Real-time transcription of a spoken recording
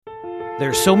There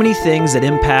are so many things that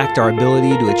impact our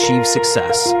ability to achieve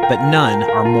success, but none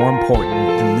are more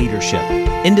important than leadership.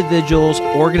 Individuals,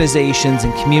 organizations,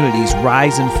 and communities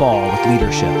rise and fall with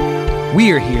leadership.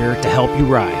 We are here to help you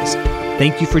rise.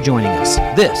 Thank you for joining us.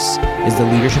 This is the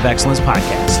Leadership Excellence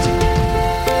Podcast.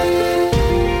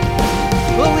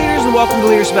 Hello, leaders, and welcome to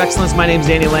Leadership Excellence. My name is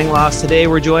Danny Langloss. Today,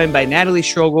 we're joined by Natalie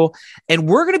Strogel, and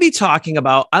we're going to be talking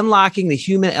about unlocking the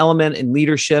human element in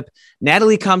leadership.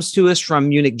 Natalie comes to us from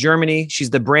Munich, Germany.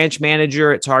 She's the branch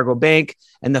manager at Targo Bank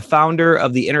and the founder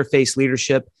of the Interface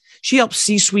Leadership. She helps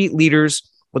C-suite leaders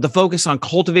with a focus on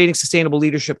cultivating sustainable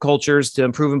leadership cultures to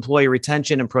improve employee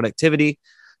retention and productivity.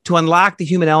 To unlock the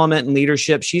human element in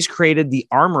leadership, she's created the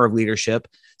Armor of Leadership,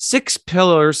 6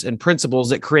 pillars and principles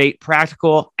that create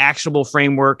practical, actionable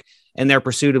framework in their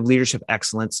pursuit of leadership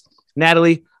excellence.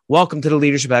 Natalie, welcome to the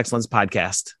Leadership Excellence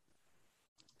Podcast.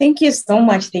 Thank you so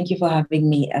much. Thank you for having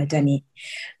me, Danny.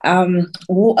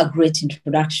 What a great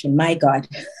introduction. My God.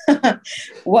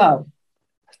 Wow.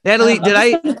 Natalie, did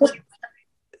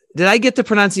I get the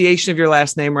pronunciation of your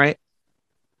last name right?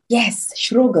 Yes,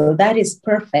 Strogel. That is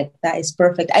perfect. That is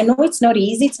perfect. I know it's not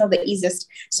easy. It's not the easiest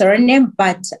surname,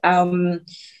 but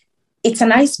it's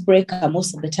an icebreaker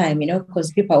most of the time,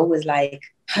 because people are always like,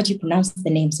 how do you pronounce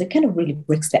the name? So it kind of really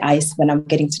breaks the ice when I'm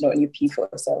getting to know new people.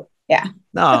 So, yeah.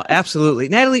 No, absolutely.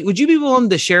 Natalie, would you be willing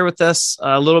to share with us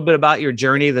a little bit about your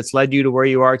journey that's led you to where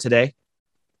you are today?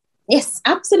 Yes,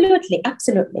 absolutely.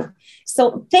 Absolutely.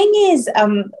 So thing is,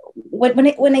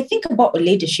 when I think about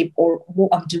leadership or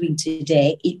what I'm doing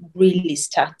today, it really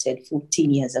started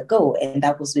 14 years ago. And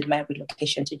that was with my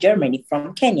relocation to Germany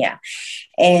from Kenya.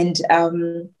 And,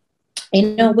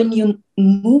 when you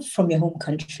move from your home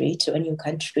country to a new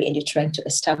country and you're trying to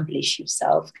establish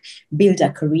yourself, build a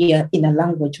career in a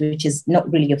language which is not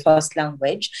really your first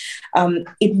language,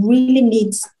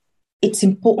 it's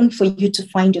important for you to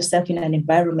find yourself in an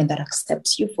environment that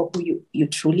accepts you for who you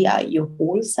truly are, your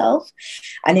whole self,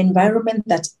 an environment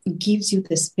that gives you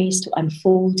the space to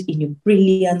unfold in your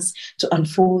brilliance, to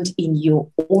unfold in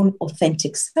your own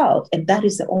authentic self. And that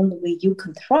is the only way you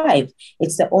can thrive.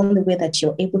 It's the only way that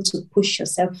you're able to push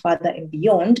yourself further and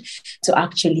beyond to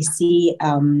actually see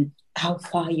how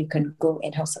far you can go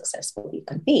and how successful you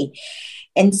can be.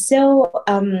 And so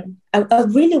I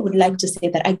really would like to say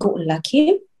that I got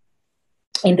lucky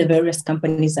in the various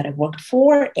companies that I worked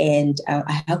for. And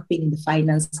I have been in the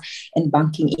finance and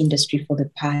banking industry for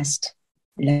the past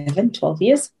 11, 12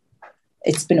 years.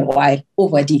 It's been a while,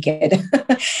 over a decade.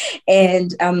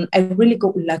 And I really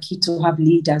got lucky to have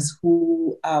leaders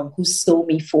who saw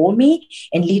me for me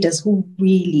and leaders who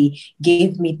really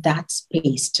gave me that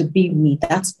space to be me,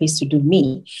 that space to do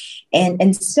me.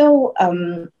 And so,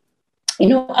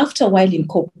 after a while in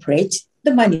corporate,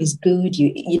 the money is good,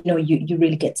 you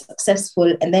really get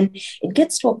successful. And then it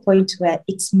gets to a point where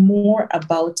it's more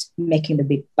about making the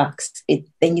big bucks.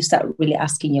 Then you start really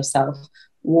asking yourself,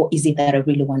 what is it that I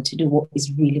really want to do? What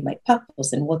is really my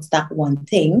purpose? And what's that one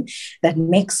thing that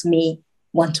makes me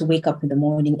want to wake up in the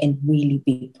morning and really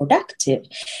be productive?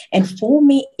 And for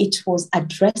me, it was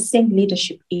addressing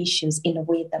leadership issues in a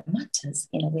way that matters,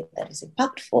 in a way that is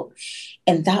impactful.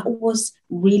 And that was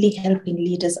really helping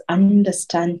leaders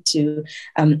understand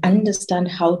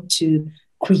how to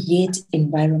create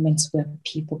environments where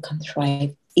people can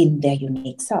thrive in their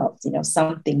unique selves,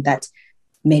 something that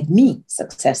made me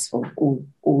successful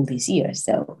all these years.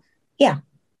 So yeah,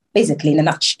 basically in a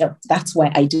nutshell, that's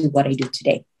why I do what I do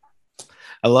today.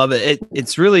 I love it.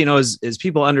 It's really, as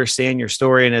people understand your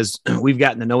story and as we've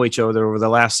gotten to know each other over the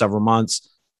last several months,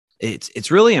 it's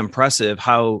really impressive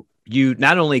how you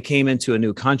not only came into a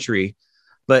new country,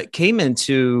 but came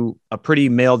into a pretty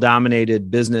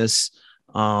male-dominated business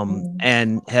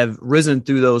and have risen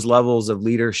through those levels of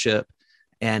leadership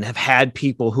and have had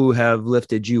people who have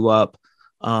lifted you up,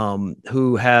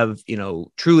 who have,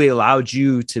 truly allowed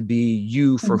you to be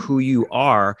you for who you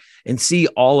are and see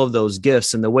all of those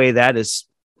gifts and the way that is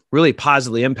really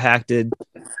positively impacted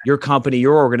your company,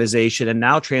 your organization, and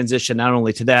now transition not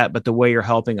only to that, but the way you're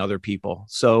helping other people.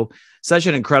 So such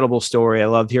an incredible story. I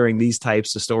loved hearing these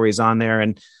types of stories on there.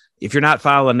 And if you're not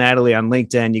following Natalie on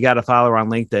LinkedIn, you got to follow her on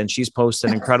LinkedIn. She's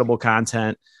posting incredible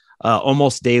content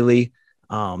almost daily,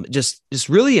 just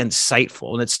really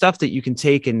insightful. And it's stuff that you can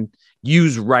take and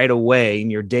use right away in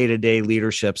your day-to-day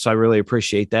leadership. So I really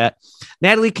appreciate that.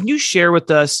 Natalie, can you share with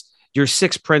us your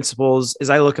 6 principles, as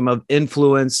I look at them, of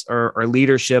influence or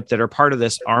leadership that are part of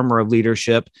this armor of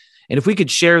leadership? And if we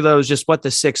could share those, just what the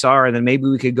 6 are, and then maybe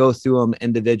we could go through them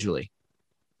individually.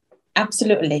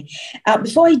 Absolutely.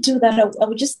 Before I do that, I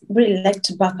would just really like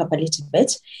to back up a little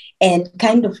bit and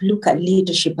kind of look at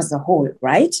leadership as a whole,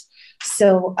 right?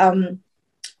 So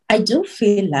I do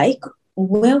feel like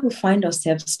where we find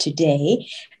ourselves today,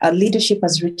 leadership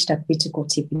has reached a critical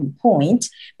tipping point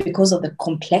because of the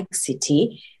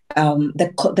complexity,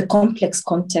 the complex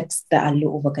context that a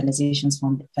lot of organizations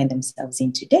find themselves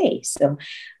in today. So,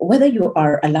 whether you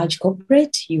are a large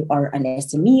corporate, you are an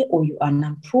SME, or you are a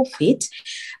nonprofit,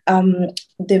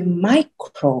 the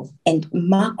micro and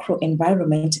macro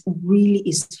environment really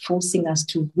is forcing us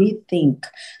to rethink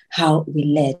how we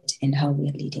led and how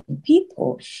we're leading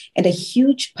people. And a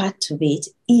huge part of it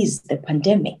is the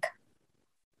pandemic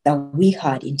that we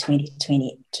had in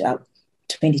 2020,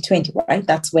 right?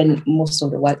 That's when most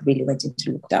of the world really went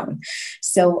into lockdown.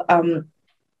 So, and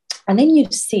then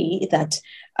you see that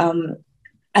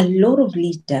a lot of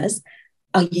leaders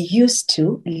are used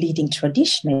to leading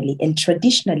traditionally, and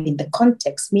traditionally in the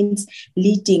context means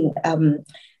leading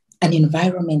an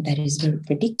environment that is very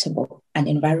predictable, an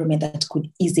environment that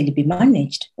could easily be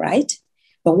managed, right?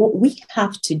 But what we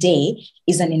have today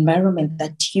is an environment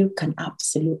that you can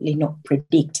absolutely not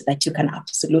predict, that you can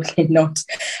absolutely not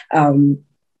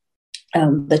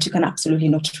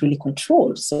really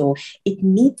control. So it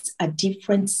needs a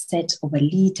different set of a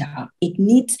leader. It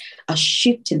needs a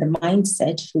shift in the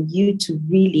mindset for you to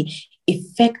really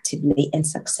effectively and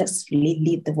successfully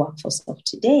lead the workforce of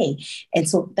today. And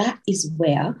so that is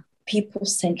where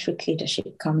people-centric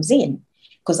leadership comes in.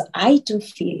 Because I do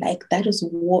feel like that is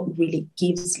what really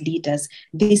gives leaders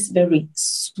this very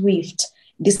swift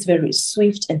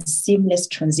and seamless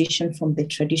transition from the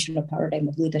traditional paradigm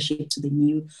of leadership to the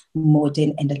new,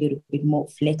 modern, and a little bit more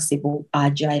flexible,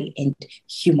 agile, and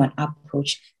human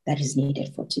approach that is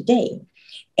needed for today.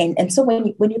 And so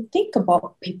when you think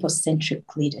about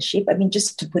people-centric leadership, I mean,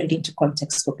 just to put it into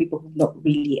context for people who've not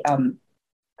really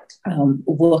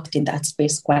worked in that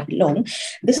space quite long,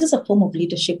 this is a form of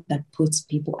leadership that puts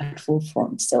people at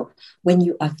forefront. So when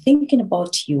you are thinking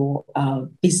about your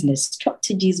business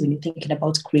strategies, when you're thinking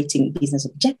about creating business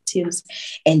objectives,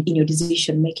 and in your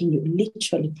decision making, you're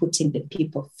literally putting the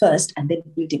people first and then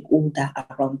building all that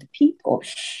around the people.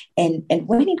 And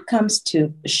when it comes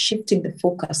to shifting the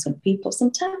focus on people,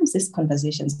 sometimes these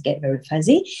conversations get very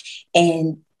fuzzy.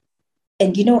 And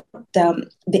you know,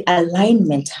 the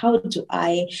alignment,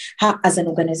 as an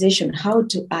organization, how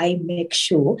do I make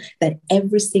sure that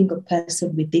every single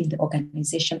person within the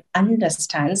organization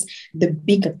understands the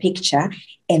bigger picture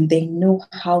and they know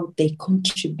how they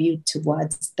contribute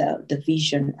towards the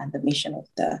vision and the mission of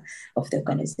the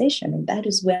organization? And that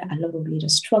is where a lot of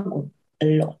leaders struggle a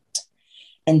lot.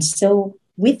 And so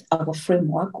with our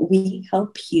framework, we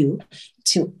help you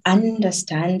to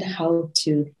understand how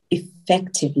to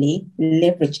effectively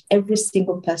leverage every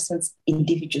single person's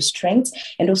individual strengths,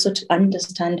 and also to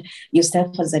understand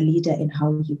yourself as a leader and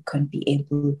how you can be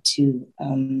able to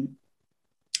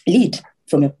lead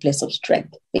from a place of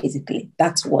strength. Basically,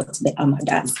 that's what the ARMA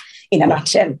does in a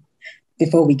nutshell,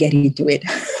 before we get into it.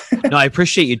 No, I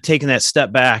appreciate you taking that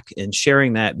step back and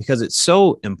sharing that, because it's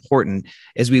so important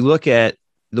as we look at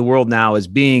the world now as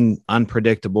being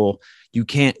unpredictable. You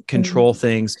can't control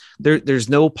things. There's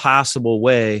no possible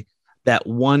way that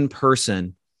one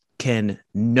person can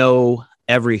know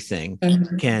everything,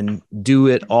 can do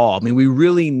it all. I mean, we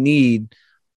really need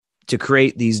to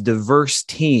create these diverse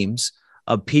teams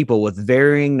of people with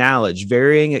varying knowledge,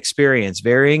 varying experience,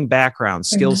 varying backgrounds,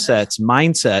 skill sets,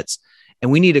 mindsets.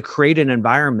 And we need to create an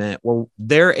environment where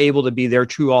they're able to be their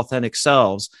true authentic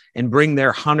selves and bring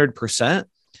their 100%.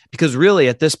 Because really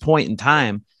at this point in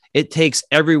time, it takes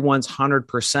everyone's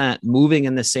 100% moving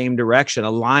in the same direction,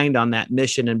 aligned on that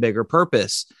mission and bigger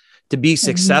purpose to be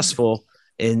successful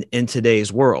in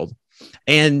today's world.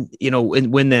 And, you know,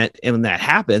 when that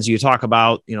happens, you talk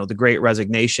about, you know, the Great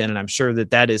Resignation, and I'm sure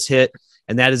that is hit,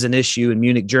 and that is an issue in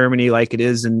Munich, Germany, like it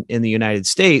is in the United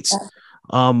States.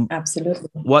 Absolutely.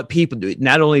 What people do,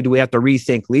 not only do we have to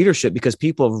rethink leadership, because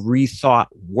people have rethought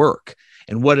work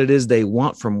and what it is they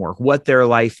want from work, what their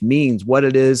life means, what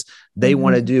it is they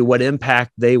want to do, what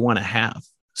impact they want to have.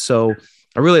 So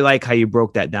I really like how you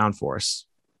broke that down for us.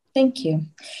 Thank you.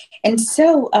 And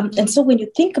so when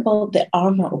you think about the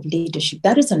ARMA of leadership,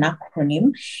 that is an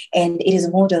acronym, and it is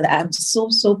a model that I'm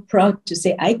so proud to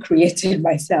say I created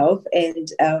myself. And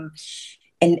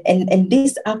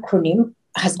this acronym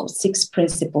has got 6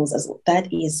 principles as well.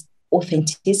 That is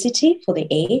authenticity for the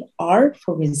A, R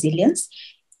for resilience,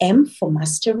 M for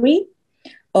mastery,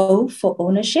 O for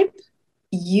ownership,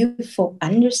 U for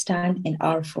understand, and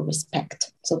R for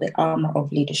respect. So the ARMA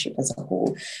of leadership as a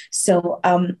whole. So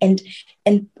and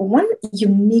one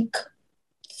unique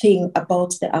thing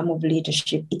about the arm of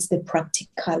leadership, it's the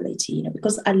practicality,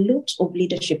 because a lot of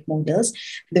leadership models,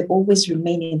 they always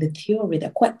remain in the theory, they're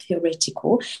quite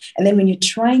theoretical. And then when you're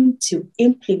trying to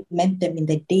implement them in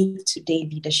the day-to-day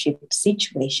leadership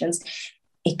situations,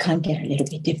 it can get a little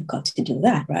bit difficult to do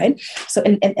that, right? So,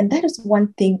 and that is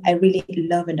one thing I really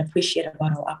love and appreciate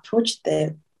about our approach.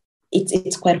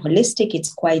 It's quite holistic,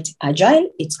 it's quite agile,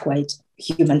 it's quite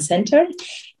human-centered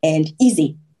and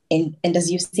easy. And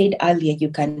as you said earlier, you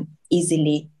can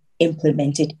easily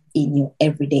implement it in your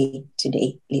everyday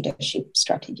today leadership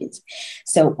strategies.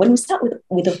 So when we start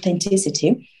with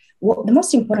authenticity, the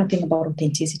most important thing about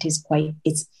authenticity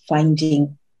is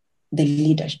finding the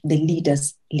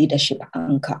leader's leadership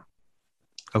anchor.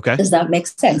 Okay. Does that make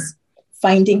sense?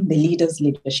 Finding the leader's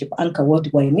leadership anchor. What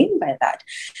do I mean by that?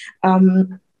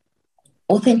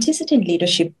 Authenticity in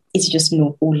leadership is just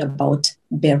not all about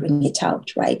bearing it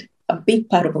out, right? A big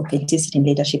part of authenticity in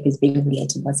leadership is being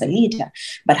relatable as a leader.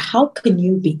 But how can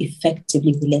you be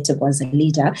effectively relatable as a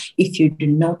leader if you do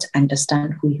not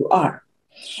understand who you are?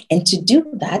 And to do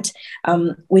that,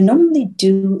 we normally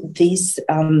do this.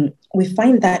 We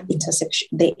find that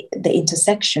the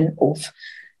intersection of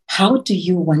how do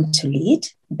you want to lead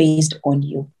based on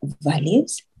your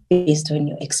values, based on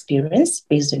your experience,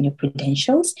 based on your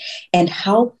credentials, and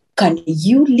how can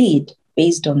you lead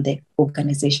based on the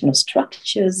organizational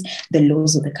structures, the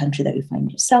laws of the country that you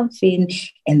find yourself in,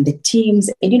 and the teams,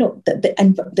 and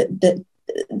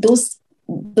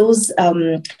those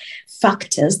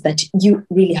factors that you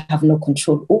really have no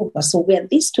control over. So where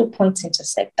these 2 points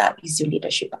intersect, that is your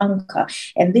leadership anchor.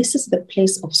 And this is the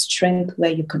place of strength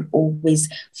where you can always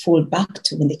fall back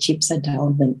to when the chips are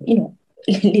down, when,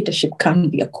 leadership can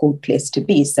be a cold place to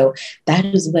be. So that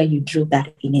is where you drew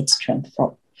that innate strength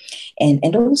from.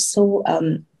 And also,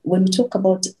 when we talk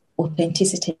about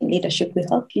authenticity in leadership, we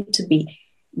help you to be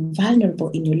vulnerable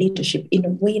in your leadership in a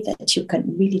way that you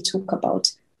can really talk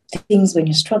about things when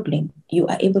you're struggling. You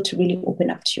are able to really open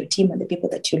up to your team and the people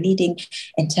that you're leading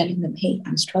and telling them, hey,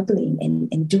 I'm struggling,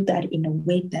 and do that in a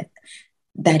way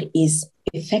that is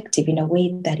effective, in a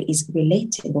way that is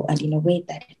relatable, and in a way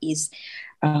that is,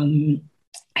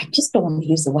 I just don't want to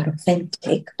use the word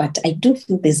authentic, but I do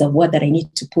feel there's a word that I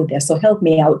need to put there. So help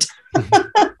me out.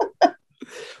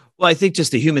 Well, I think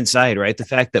just the human side, right? The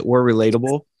fact that we're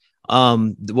relatable,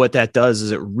 what that does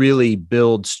is it really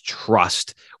builds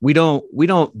trust. We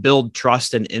don't build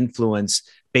trust and influence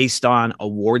based on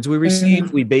awards we receive.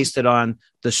 Mm-hmm. We based it on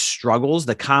the struggles,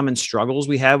 the common struggles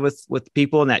we have with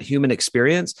people and that human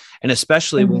experience. And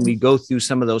especially when we go through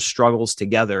some of those struggles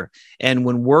together. And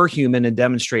when we're human and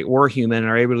demonstrate we're human and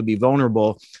are able to be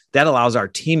vulnerable, that allows our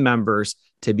team members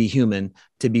to be human,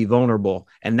 to be vulnerable,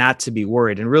 and not to be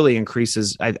worried, and really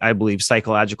increases, I believe,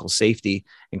 psychological safety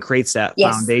and creates that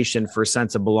foundation for a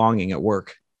sense of belonging at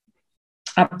work.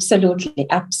 Absolutely.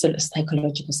 Absolute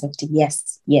psychological safety.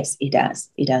 Yes, it does.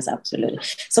 It does. Absolutely.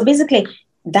 So basically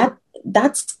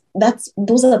that's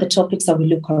those are the topics that we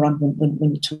look around when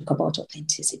we talk about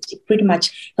authenticity, pretty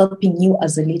much helping you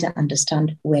as a leader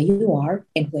understand where you are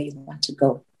and where you want to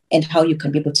go, and how you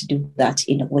can be able to do that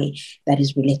in a way that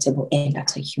is relatable and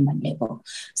at a human level.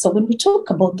 So when we talk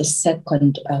about the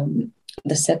second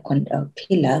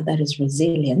pillar, that is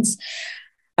resilience,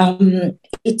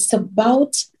 it's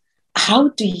about how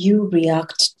do you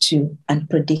react to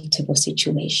unpredictable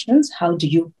situations? How do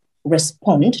you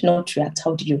respond? Not react,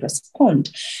 how do you respond?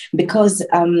 Because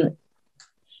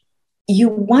you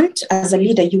want, as a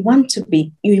leader, you want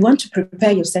to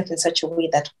prepare yourself in such a way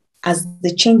that as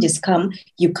the changes come,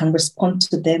 you can respond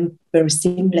to them very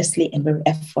seamlessly and very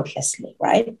effortlessly,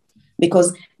 right?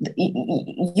 Because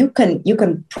you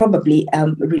can probably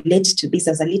relate to this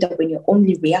as a leader. When you're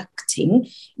only reacting,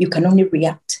 you can only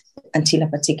react until a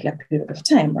particular period of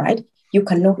time, right? You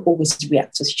cannot always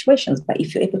react to situations, but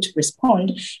if you're able to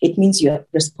respond, it means you're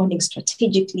responding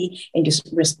strategically and just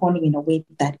responding in a way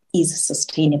that is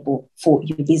sustainable for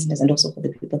your business and also for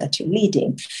the people that you're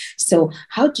leading. So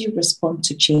how do you respond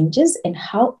to changes, and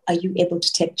how are you able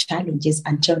to take challenges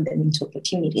and turn them into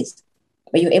opportunities?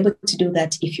 But you're able to do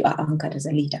that if you are anchored as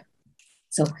a leader.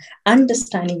 So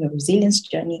understanding your resilience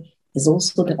journey is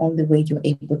also the only way you're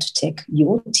able to take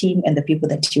your team and the people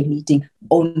that you're leading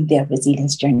on their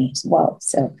resilience journey as well.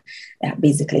 So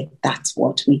basically, that's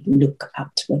what we look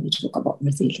at when we talk about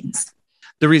resilience.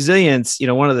 The resilience,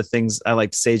 one of the things I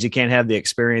like to say is you can't have the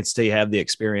experience till you have the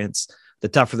experience. The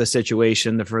tougher the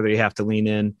situation, the further you have to lean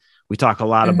in. We talk a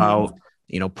lot about,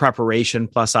 preparation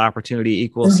plus opportunity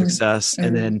equals success.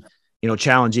 And then,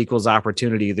 challenge equals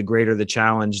opportunity. The greater the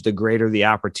challenge, the greater the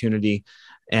opportunity.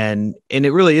 And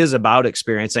it really is about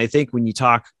experience. I think when you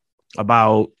talk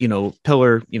about,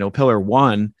 pillar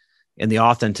one and the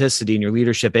authenticity and your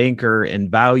leadership anchor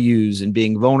and values and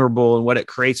being vulnerable and what it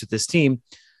creates with this team,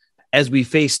 as we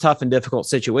face tough and difficult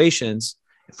situations,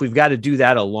 if we've got to do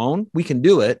that alone, we can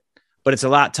do it, but it's a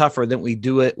lot tougher than we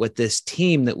do it with this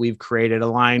team that we've created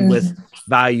aligned with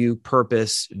value,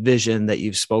 purpose, vision that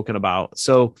you've spoken about.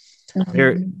 So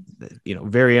very,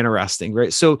 very interesting.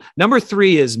 Right. So number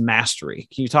 3 is mastery.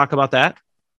 Can you talk about that?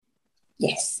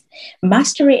 Yes.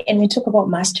 Mastery. And we talk about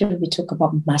mastery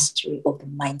of the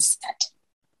mindset.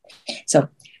 So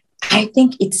I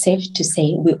think it's safe to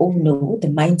say we all know the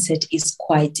mindset is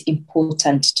quite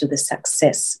important to the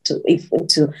success, to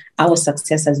our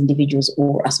success as individuals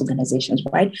or as organizations,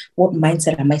 right? What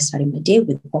mindset am I starting my day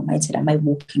with? What mindset am I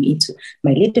walking into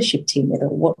my leadership team with? Or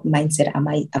what mindset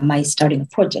am I starting a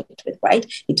project with, right?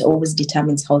 It always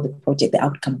determines the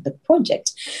outcome of the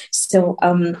project. So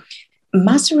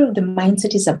mastery of the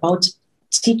mindset is about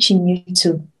teaching you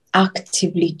to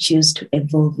actively choose to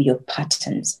evolve your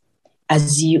patterns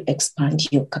as you expand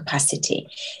your capacity.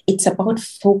 It's about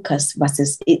focus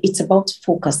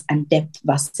and depth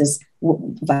versus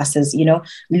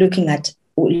looking at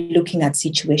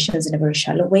situations in a very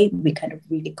shallow way. We kind of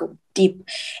really go deep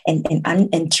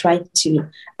and try to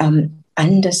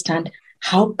understand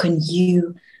how can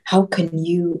you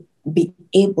be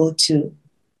able to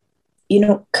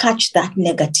catch that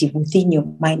negative within your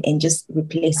mind and just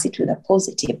replace it with a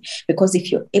positive. Because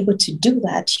if you're able to do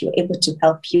that, you're able to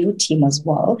help your team as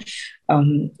well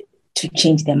to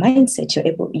change their mindset. You're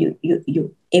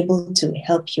able to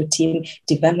help your team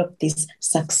develop this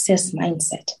success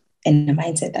mindset and a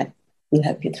mindset that will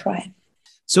help you thrive.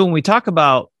 So when we talk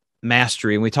about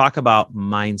mastery and we talk about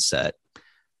mindset,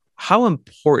 how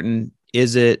important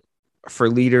is it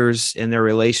for leaders in their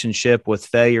relationship with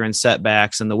failure and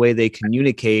setbacks and the way they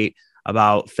communicate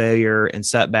about failure and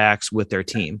setbacks with their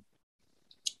team?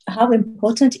 How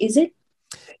important is it?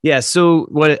 Yeah. So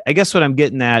what I'm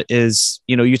getting at is,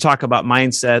 you talk about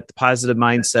mindset, the positive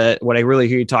mindset. What I really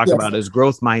hear you talk about is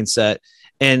growth mindset,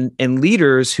 and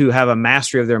leaders who have a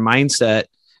mastery of their mindset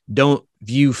don't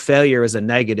view failure as a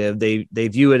negative. They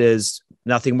view it as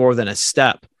nothing more than a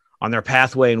step on their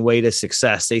pathway and way to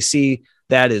success. They see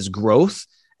that is growth.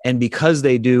 And because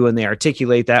they do, and they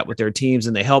articulate that with their teams,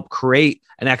 and they help create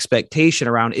an expectation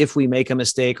around if we make a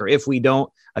mistake or if we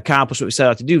don't accomplish what we set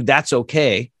out to do, that's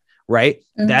okay. Right.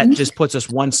 Mm-hmm. That just puts us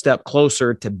one step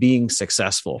closer to being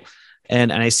successful.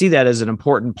 And I see that as an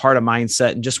important part of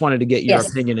mindset, and just wanted to get your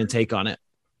opinion and take on it.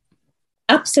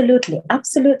 Absolutely.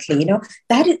 Absolutely.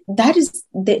 That is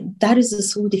the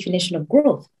sole definition of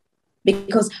growth,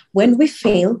 because when we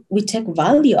fail, we take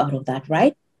value out of that.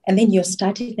 Right. And then you're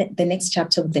starting the next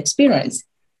chapter with experience.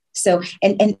 So,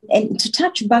 and to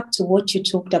touch back to what you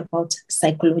talked about,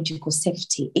 psychological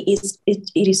safety,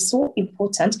 it is so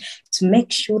important to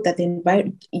make sure that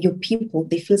your people,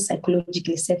 they feel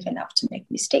psychologically safe enough to make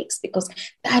mistakes, because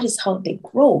that is how they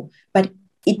grow. But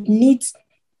it needs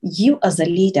you as a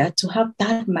leader to have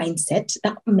that mindset,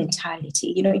 that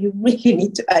mentality. You really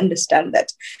need to understand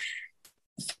that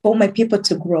for my people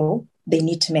to grow, they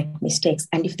need to make mistakes.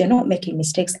 And if they're not making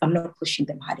mistakes, I'm not pushing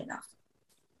them hard enough.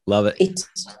 Love it. It's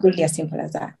really as simple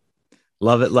as that.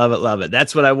 Love it. Love it. Love it.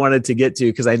 That's what I wanted to get to,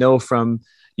 because I know from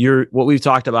what we've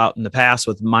talked about in the past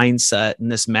with mindset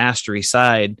and this mastery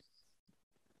side,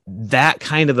 that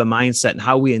kind of a mindset and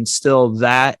how we instill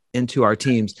that into our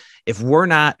teams. If we're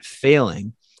not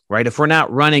failing, right? If we're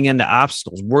not running into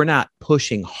obstacles, we're not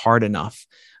pushing hard enough.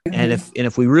 And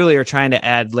if we really are trying to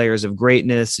add layers of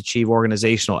greatness, achieve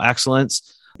organizational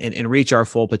excellence, and reach our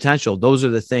full potential, those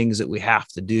are the things that we have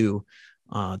to do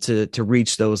to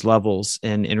reach those levels.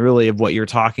 And really of what you're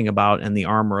talking about and the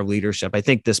armor of leadership. I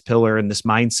think this pillar and this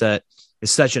mindset is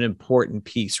such an important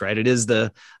piece, right? It is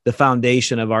the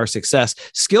foundation of our success.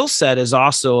 Skill set is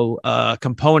also a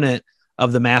component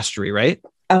of the mastery, right?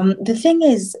 The thing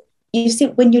is, you see,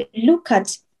 when you look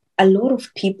at a lot of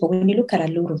people, when you look at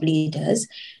a lot of leaders,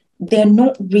 they're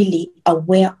not really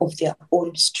aware of their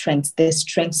own strengths, the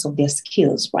strengths of their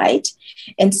skills, right?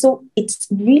 And so it's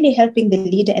really helping the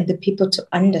leader and the people to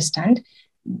understand,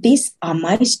 these are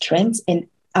my strengths and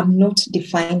I'm not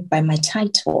defined by my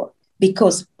title.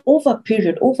 Because over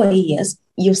years,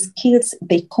 your skills,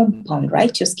 they compound,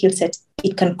 right? Your skill set,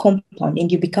 it can compound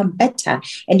and you become better.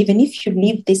 And even if you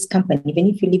leave this company, even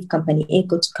if you leave company A,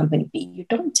 go to company B, you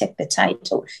don't take the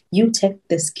title, you take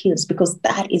the skills, because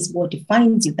that is what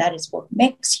defines you. That is what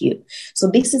makes you. So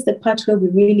this is the part where we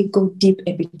really go deep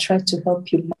and we try to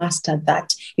help you master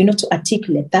that, to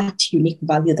articulate that unique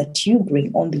value that you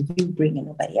bring, only you bring and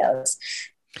nobody else.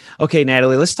 Okay,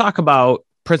 Natalie, let's talk about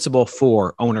principle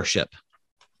 4, ownership.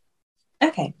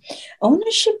 Okay.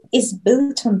 Ownership is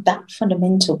built on that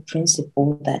fundamental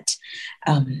principle that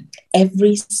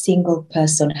every single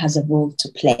person has a role to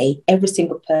play. Every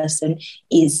single person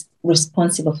is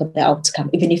responsible for the outcome,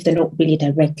 even if they're not really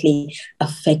directly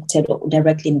affected or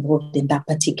directly involved in that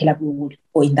particular role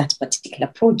or in that particular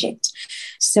project.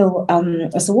 So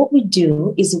what we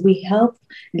do is we help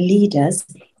leaders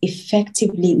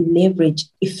effectively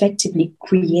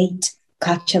create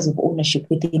cultures of ownership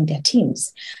within their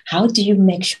teams. How do you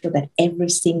make sure that every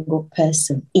single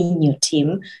person in your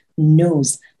team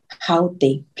knows how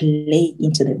they play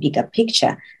into the bigger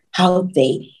picture, how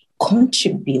they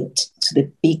contribute to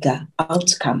the bigger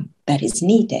outcome that is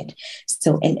needed?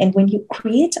 So, and when you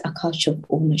create a culture of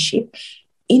ownership,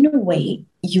 in a way,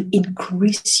 you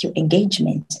increase your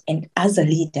engagement. And as a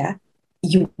leader,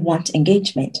 you want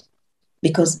engagement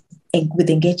because with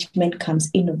engagement comes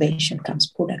innovation, comes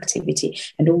productivity,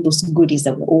 and all those goodies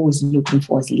that we're always looking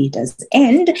for as leaders.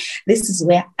 And this is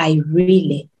where I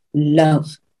really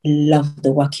love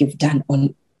the work you've done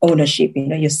on ownership. You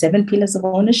know, your 7 pillars of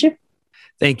ownership.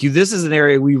 Thank you. This is an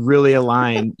area we really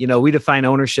align. You know, we define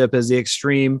ownership as the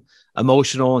extreme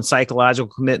emotional and psychological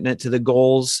commitment to the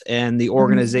goals and the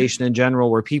organization in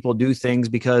general, where people do things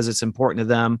because it's important to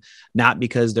them, not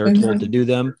because they're told to do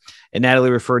them. And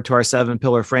Natalie referred to our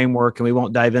 7-pillar framework, and we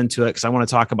won't dive into it because I want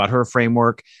to talk about her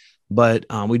framework. But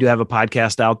we do have a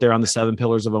podcast out there on the 7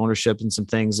 pillars of ownership and some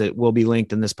things that will be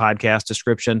linked in this podcast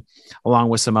description, along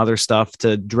with some other stuff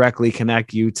to directly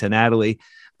connect you to Natalie.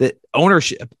 That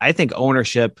ownership, I think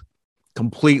ownership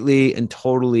completely and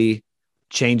totally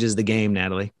changes the game,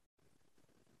 Natalie.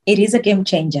 It is a game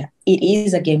changer. It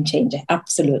is a game changer.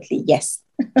 Absolutely. Yes.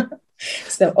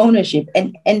 So ownership.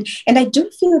 And I do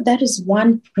feel that is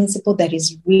one principle that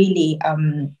is really,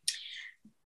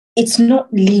 it's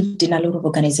not lived in a lot of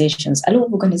organizations. A lot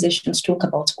of organizations talk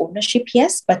about ownership,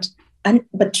 yes, but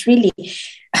really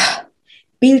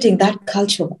building that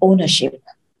culture of ownership,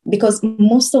 because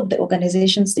most of the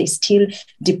organizations, they still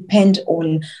depend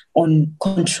on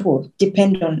control,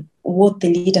 depend on what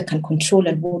the leader can control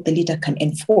and what the leader can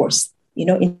enforce, you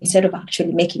know, instead of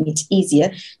actually making it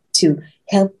easier to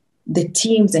help the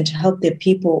teams and to help their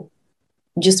people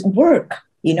just work,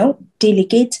 you know,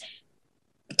 delegate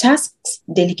tasks,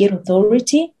 delegate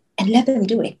authority, and let them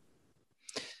do it.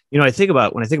 You know,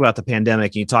 when I think about the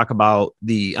pandemic, you talk about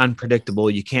the unpredictable,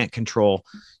 you can't control,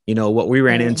 you know, what we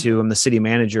ran into. I'm the city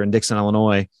manager in Dixon,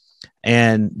 Illinois.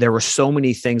 And there were so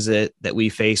many things that we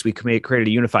faced. We created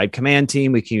a unified command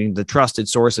team. We became the trusted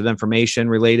source of information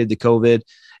related to COVID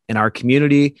in our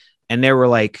community. And there were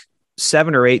like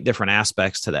 7 or 8 different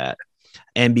aspects to that.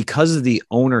 And because of the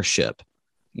ownership,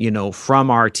 you know,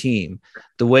 from our team,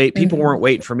 the way people weren't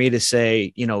waiting for me to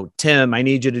say, you know, Tim, I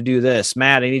need you to do this.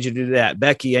 Matt, I need you to do that.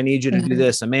 Becky, I need you to do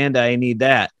this. Amanda, I need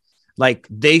that. Like,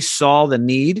 they saw the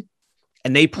need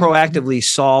and they proactively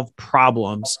solved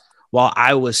problems while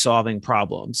I was solving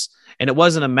problems. And it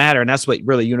wasn't a matter, and that's what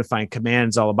really unifying command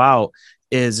is all about,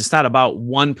 is it's not about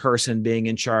one person being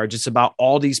in charge. It's about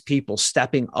all these people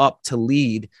stepping up to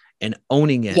lead and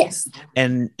owning it. Yes.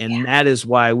 And that is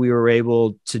why we were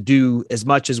able to do as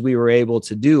much as we were able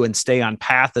to do and stay on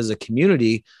path as a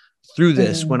community through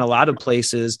this, when a lot of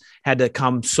places had to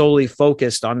come solely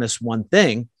focused on this one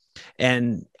thing,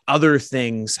 and other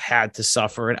things had to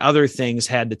suffer and other things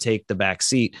had to take the back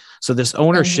seat. So this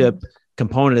ownership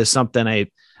component is something I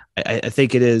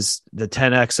think it is the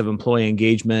 10X of employee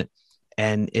engagement,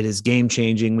 and it is game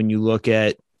changing when you look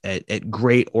at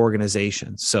great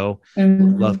organizations. So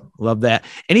love that.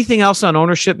 Anything else on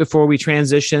ownership before we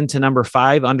transition to number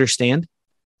 5, understand?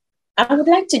 I would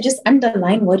like to just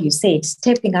underline what you said,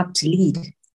 stepping up to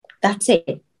lead. That's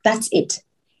it. That's it.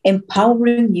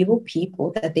 Empowering your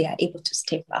people that they are able to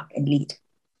step up and lead.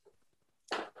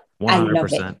 100%. I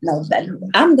love it. Love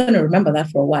that. I'm going to remember that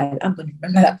for a while. I'm going to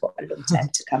remember that for a long time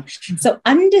to come. So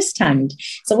understand.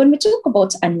 So when we talk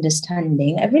about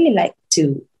understanding, I really like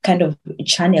to kind of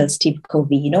channel Steve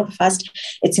Covey. You know, first,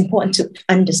 it's important to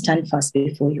understand first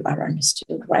before you are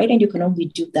understood, right? And you can only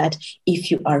do that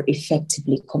if you are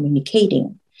effectively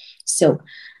communicating. So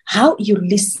how you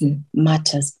listen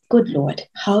matters. Good Lord,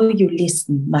 how you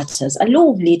listen matters. A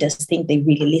lot of leaders think they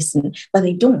really listen, but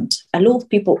they don't. A lot of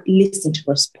people listen to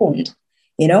respond.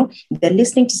 You know, they're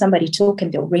listening to somebody talk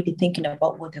and they're already thinking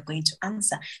about what they're going to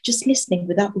answer. Just listening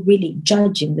without really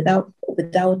judging, without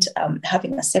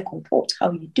having a second thought.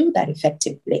 How you do that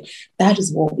effectively, that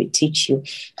is what we teach you.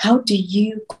 How do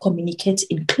you communicate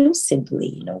inclusively?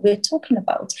 You know, we're talking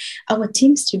about our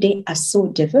teams today are so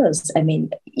diverse. I mean,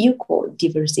 you got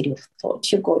diversity of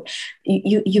thought.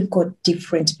 You've got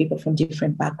different people from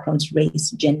different backgrounds, race,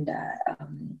 gender,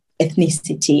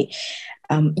 ethnicity.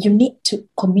 You need to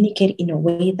communicate in a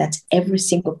way that every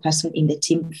single person in the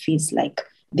team feels like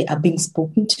they are being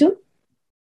spoken to,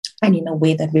 and in a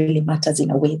way that really matters,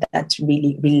 in a way that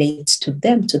really relates to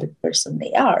them, to the person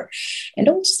they are. And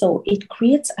also, it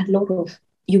creates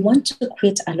you want to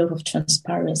create a lot of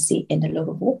transparency and a lot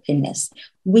of openness,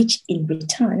 which in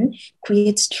return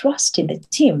creates trust in the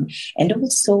team, and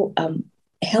also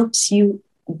helps you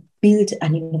build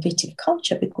an innovative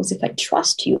culture. Because if I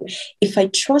trust you, if I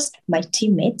trust my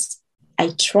teammates,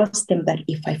 I trust them that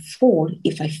if I fall,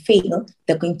 if I fail,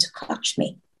 they're going to catch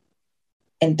me.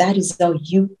 And that is how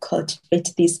you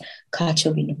cultivate this culture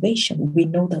of innovation. We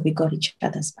know that we got each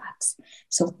other's backs.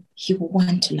 So you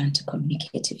want to learn to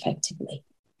communicate effectively.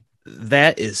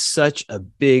 That is such a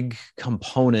big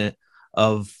component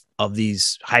of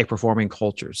these high-performing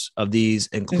cultures, of these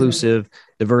inclusive,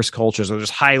 diverse cultures. There's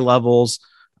high levels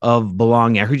of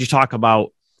belonging. I heard you talk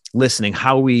about listening,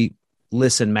 how we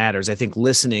listen matters. I think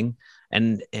listening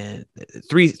and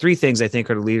three things I think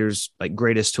are the leaders' like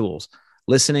greatest tools: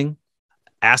 listening,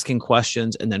 asking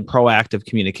questions, and then proactive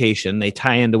communication. They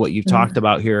tie into what you've talked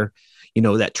about here,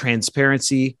 that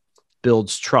transparency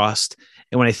builds trust.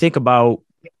 And when I think about,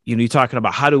 you're talking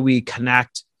about how do we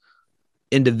connect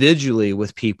individually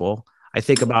with people, I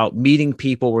think about meeting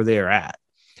people where they're at.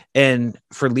 And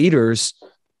for leaders,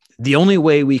 the only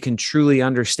way we can truly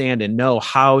understand and know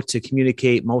how to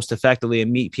communicate most effectively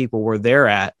and meet people where they're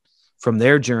at from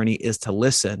their journey is to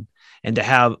listen and to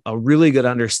have a really good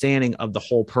understanding of the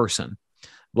whole person.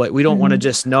 But we don't want to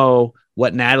just know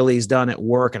what Natalie's done at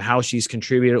work and how she's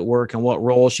contributed at work and what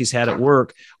role she's had at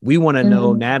work. We want to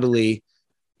know Natalie,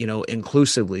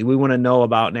 inclusively. We want to know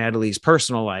about Natalie's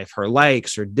personal life, her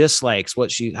likes, her dislikes,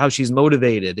 how she's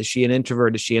motivated. Is she an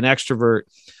introvert? Is she an extrovert?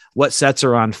 What sets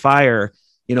her on fire?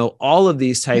 All of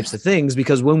these types of things,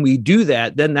 because when we do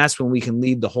that, then that's when we can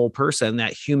lead the whole person,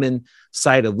 that human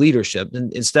side of leadership.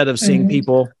 And instead of seeing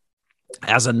people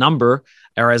as a number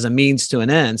or as a means to an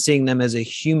end, seeing them as a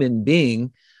human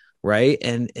being, right?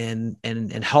 And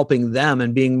helping them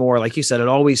and being more, like you said, it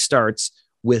always starts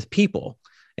with people.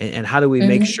 And how do we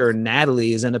make sure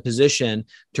Natalie is in a position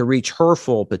to reach her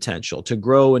full potential, to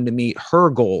grow and to meet her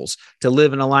goals, to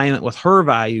live in alignment with her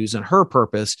values and her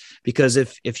purpose? Because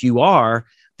if you are,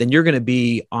 then you're going to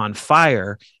be on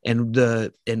fire. And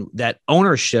that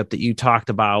ownership that you talked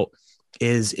about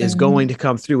is going to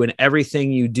come through in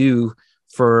everything you do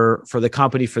for the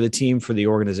company, for the team, for the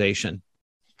organization.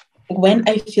 When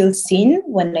I feel seen,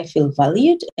 when I feel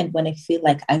valued, and when I feel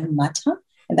like I matter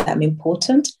and that I'm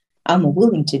important, I'm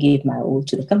willing to give my all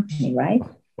to the company, right?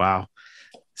 Wow.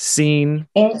 Seen,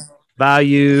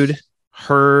 valued,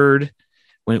 heard,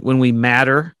 when we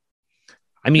matter.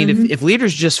 I mean, if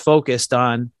leaders just focused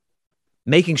on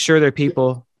making sure their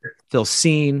people feel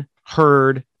seen,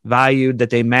 heard, valued, that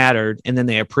they mattered, and then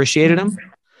they appreciated them,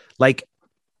 like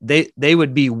they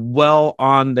would be well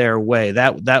on their way.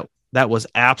 That was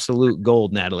absolute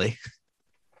gold, Natalie.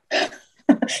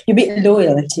 You mean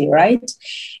loyalty, right?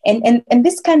 And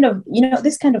this kind of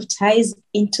ties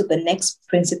into the next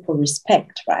principle,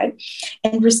 respect, right?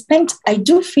 And respect, I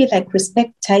do feel like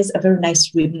respect ties a very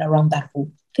nice ribbon around that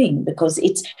whole thing, because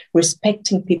it's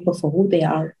respecting people for who they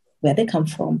are, where they come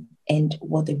from, and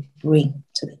what they bring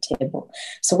to the table.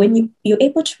 So when you're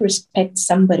able to respect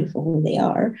somebody for who they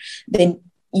are, then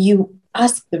you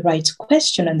ask the right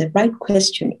question, and the right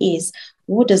question is,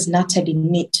 what does Natalie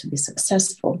need to be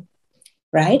successful?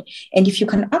 Right? And if you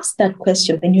can ask that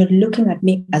question, then you're looking at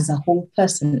me as a whole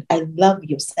person. I love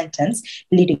your sentence,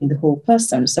 leading the whole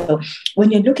person. So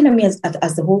when you're looking at me as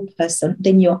the whole person,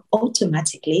 then you're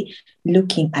automatically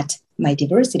looking at my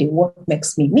diversity, what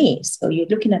makes me me. So you're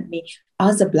looking at me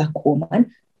as a Black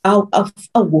woman, a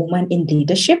woman in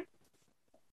leadership,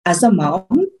 as a mom,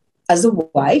 as a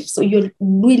wife. So you're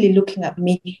really looking at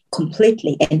me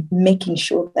completely and making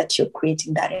sure that you're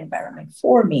creating that environment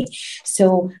for me.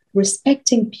 So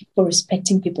respecting people,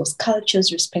 respecting people's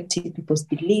cultures, respecting people's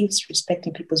beliefs,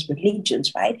 respecting people's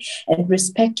religions, right? And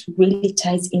respect really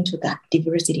ties into that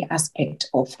diversity aspect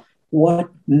of what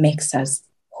makes us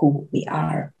who we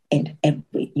are and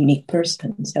every unique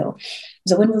person. So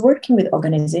when we're working with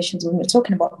organizations, when we're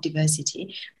talking about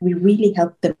diversity, we really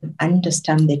help them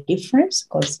understand the difference,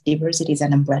 because diversity is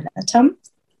an umbrella term,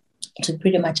 to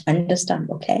pretty much understand,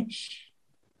 okay,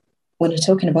 when you're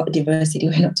talking about diversity,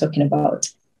 we're not talking about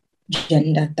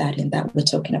gender, that and that. We're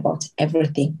talking about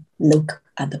everything. Look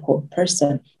at the whole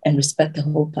person and respect the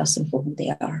whole person for who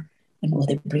they are and what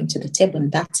they bring to the table.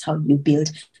 And that's how you build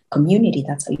community.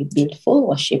 That's how you build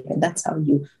followership. And that's how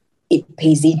it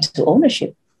pays into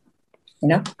ownership,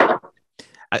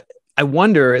 I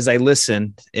wonder as I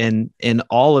listen, in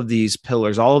all of these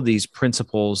pillars, all of these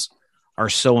principles are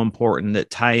so important that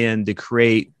tie in to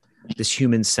create this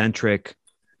human-centric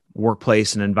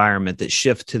workplace and environment that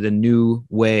shift to the new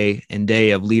way and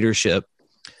day of leadership.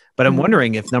 But I'm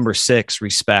wondering if number 6,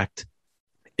 respect,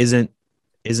 isn't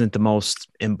the most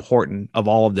important of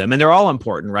all of them. And they're all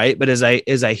important, right? But as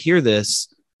I hear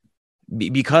this,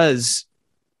 because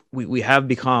we have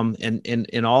become in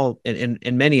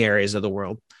many areas of the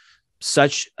world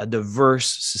such a diverse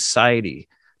society,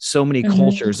 so many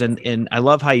cultures, and I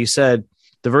love how you said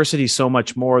diversity is so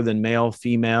much more than male,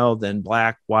 female, than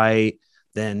black, white,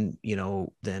 than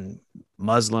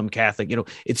Muslim, Catholic.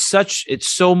 It's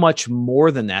so much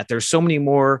more than that. There's so many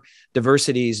more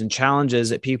diversities and challenges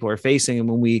that people are facing, and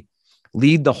when we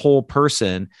lead the whole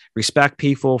person, respect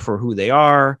people for who they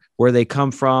are, where they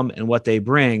come from, and what they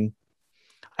bring,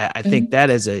 I think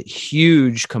that is a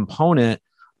huge component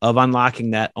of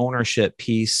unlocking that ownership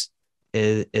piece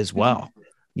as well,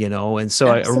 And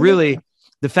so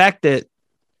the fact that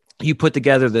you put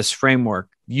together this framework,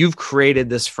 you've created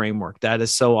this framework, that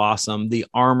is so awesome. The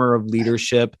armor of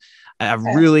leadership. I've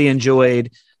really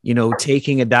enjoyed,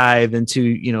 taking a dive into,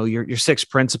 your 6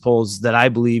 principles that I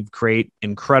believe create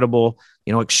incredible,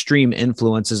 extreme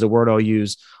influence is a word I'll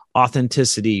use: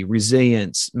 authenticity,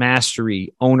 resilience,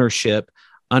 mastery, ownership,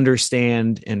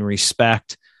 understand, and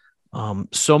respect.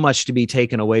 So much to be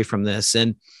taken away from this.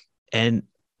 And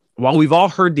while we've all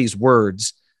heard these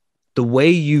words, the way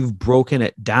you've broken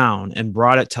it down and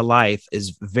brought it to life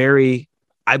is very,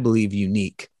 I believe,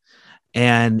 unique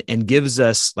and gives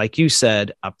us, like you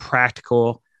said, a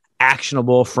practical,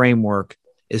 actionable framework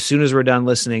as soon as we're done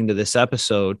listening to this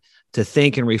episode to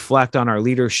think and reflect on our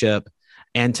leadership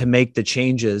and to make the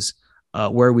changes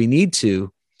where we need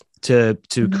to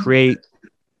create,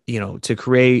 to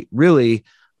create really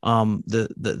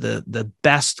the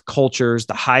best cultures,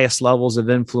 the highest levels of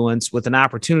influence, with an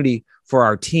opportunity for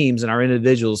our teams and our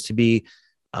individuals to be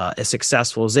as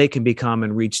successful as they can become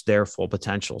and reach their full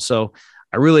potential. So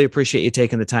I really appreciate you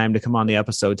taking the time to come on the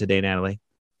episode today, Natalie.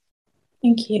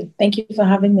 Thank you. Thank you for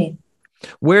having me.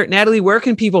 Natalie, where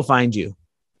can people find you?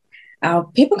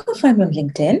 People can find me on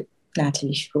LinkedIn,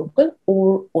 Natalie Strobel,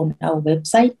 or on our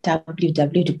website,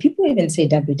 www. People even say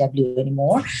www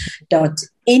anymore,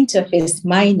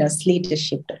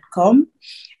 .interface-leadership.com.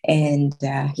 And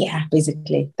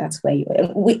basically that's where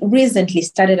we recently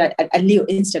started a little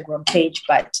Instagram page,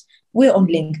 but we're on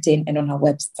LinkedIn and on our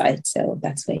website. So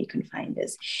that's where you can find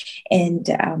us. And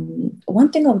one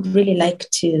thing I would really like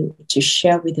to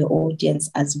share with the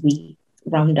audience as we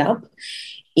round up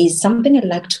is something I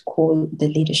like to call the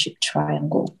leadership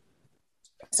triangle.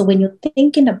 So when you're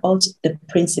thinking about the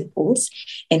principles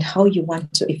and how you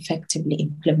want to effectively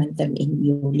implement them in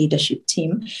your leadership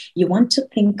team, you want to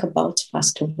think about,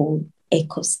 first of all,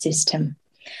 ecosystem.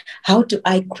 How do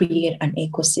I create an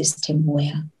ecosystem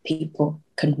where people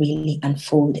can really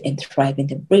unfold and thrive in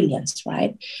their brilliance,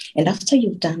 right? And after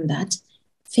you've done that,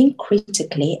 think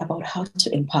critically about how to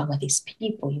empower these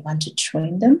people. You want to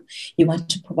train them. You want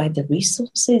to provide the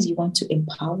resources. You want to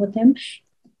empower them.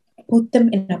 Put them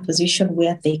in a position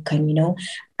where they can,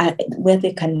 where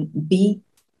they can be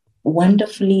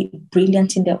wonderfully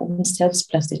brilliant in their own selves,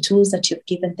 plus the tools that you've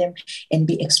given them, and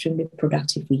be extremely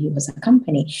productive for you as a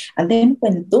company. And then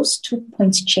when those 2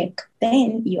 points check,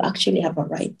 then you actually have a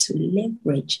right to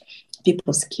leverage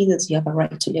people's skills. You have a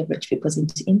right to leverage people's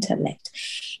intellect.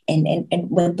 And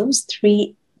when those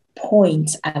 3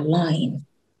 points align,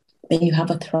 then you have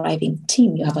a thriving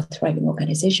team, you have a thriving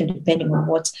organization, depending on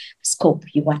what scope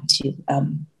you want to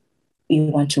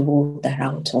roll that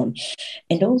out on.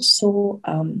 And also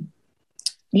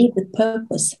lead with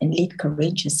purpose and lead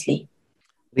courageously.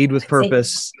 Lead with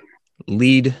purpose,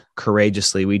 lead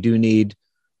courageously. We do need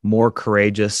more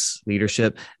courageous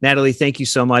leadership. Natalie, thank you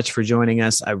so much for joining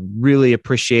us. I really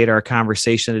appreciate our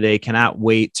conversation today. Cannot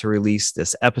wait to release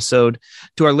this episode.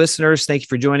 To our listeners, thank you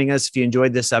for joining us. If you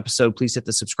enjoyed this episode, please hit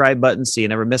the subscribe button so you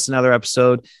never miss another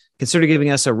episode. Consider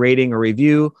giving us a rating or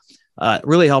review. It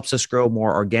really helps us grow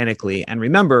more organically. And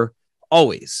remember,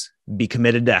 always be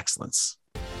committed to excellence.